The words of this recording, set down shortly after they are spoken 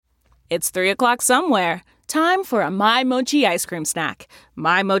It's 3 o'clock somewhere. Time for a My Mochi ice cream snack.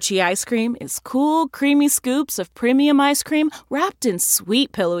 My Mochi ice cream is cool, creamy scoops of premium ice cream wrapped in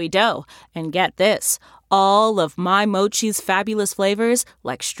sweet, pillowy dough. And get this, all of My Mochi's fabulous flavors,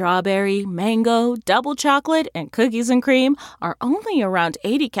 like strawberry, mango, double chocolate, and cookies and cream, are only around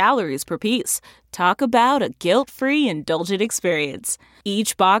 80 calories per piece. Talk about a guilt-free, indulgent experience.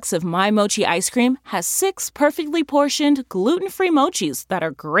 Each box of My Mochi ice cream has 6 perfectly portioned, gluten-free mochis that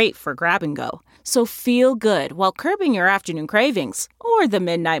are great for grab and go. So feel good while curbing your afternoon cravings or the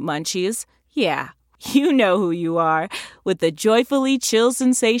midnight munchies. Yeah, you know who you are with the joyfully chill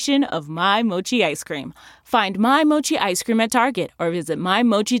sensation of My Mochi ice cream. Find My Mochi ice cream at Target or visit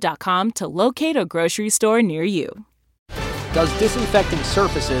MyMochi.com to locate a grocery store near you. Does disinfecting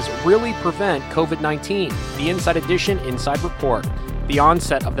surfaces really prevent COVID-19? The Inside Edition Inside Report. The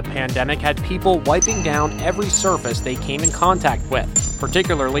onset of the pandemic had people wiping down every surface they came in contact with,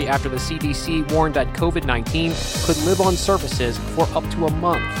 particularly after the CDC warned that COVID-19 could live on surfaces for up to a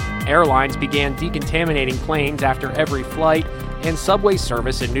month. Airlines began decontaminating planes after every flight, and subway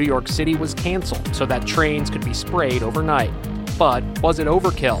service in New York City was canceled so that trains could be sprayed overnight. But was it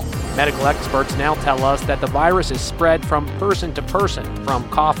overkill? Medical experts now tell us that the virus is spread from person to person, from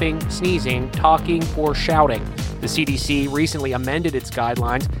coughing, sneezing, talking, or shouting. The CDC recently amended its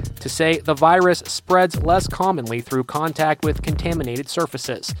guidelines to say the virus spreads less commonly through contact with contaminated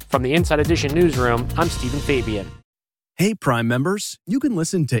surfaces. From the Inside Edition newsroom, I'm Stephen Fabian. Hey, Prime members, you can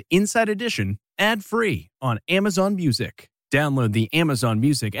listen to Inside Edition ad-free on Amazon Music. Download the Amazon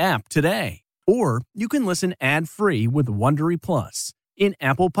Music app today. Or you can listen ad-free with Wondery Plus in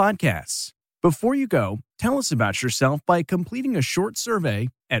Apple Podcasts. Before you go, tell us about yourself by completing a short survey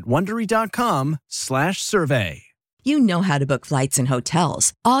at Wondery.com/survey. You know how to book flights and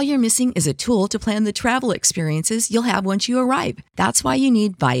hotels. All you're missing is a tool to plan the travel experiences you'll have once you arrive. That's why you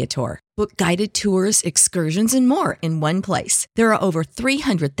need Viator. Book guided tours, excursions, and more in one place. There are over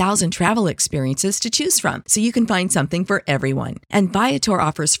 300,000 travel experiences to choose from, so you can find something for everyone. And Viator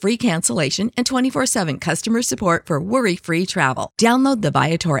offers free cancellation and 24/7 customer support for worry-free travel. Download the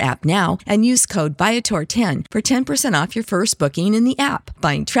Viator app now and use code Viator10 for 10% off your first booking in the app.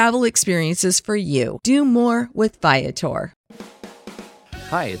 Find travel experiences for you. Do more with Viator.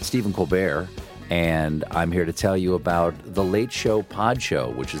 Hi, it's Stephen Colbert, and I'm here to tell you about The Late Show Pod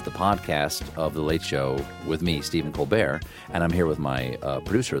Show, which is the podcast of The Late Show with me, Stephen Colbert, and I'm here with my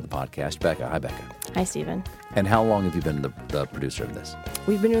producer of the podcast, Becca. Hi, Becca. Hi, Stephen. And how long have you been the producer of this?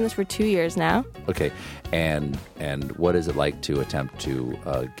 We've been doing this for 2 years now. Okay, and what is it like to attempt to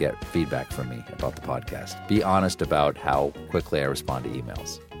get feedback from me about the podcast? Be honest about how quickly I respond to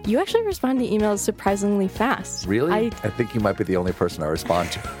emails. You actually respond to emails surprisingly fast. Really? I think you might be the only person I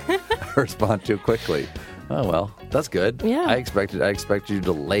respond to. I respond to quickly. Oh, well, that's good. Yeah. I expected you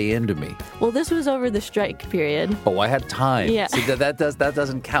to lay into me. Well, this was over the strike period. Oh, I had time. Yeah. See, that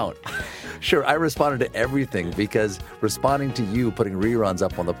doesn't count. Sure, I responded to everything because responding to you putting reruns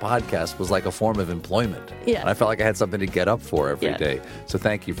up on the podcast was like a form of employment. Yeah. And I felt like I had something to get up for every day. So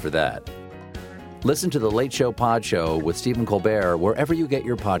thank you for that. Listen to The Late Show Pod Show with Stephen Colbert wherever you get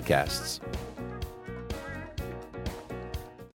your podcasts.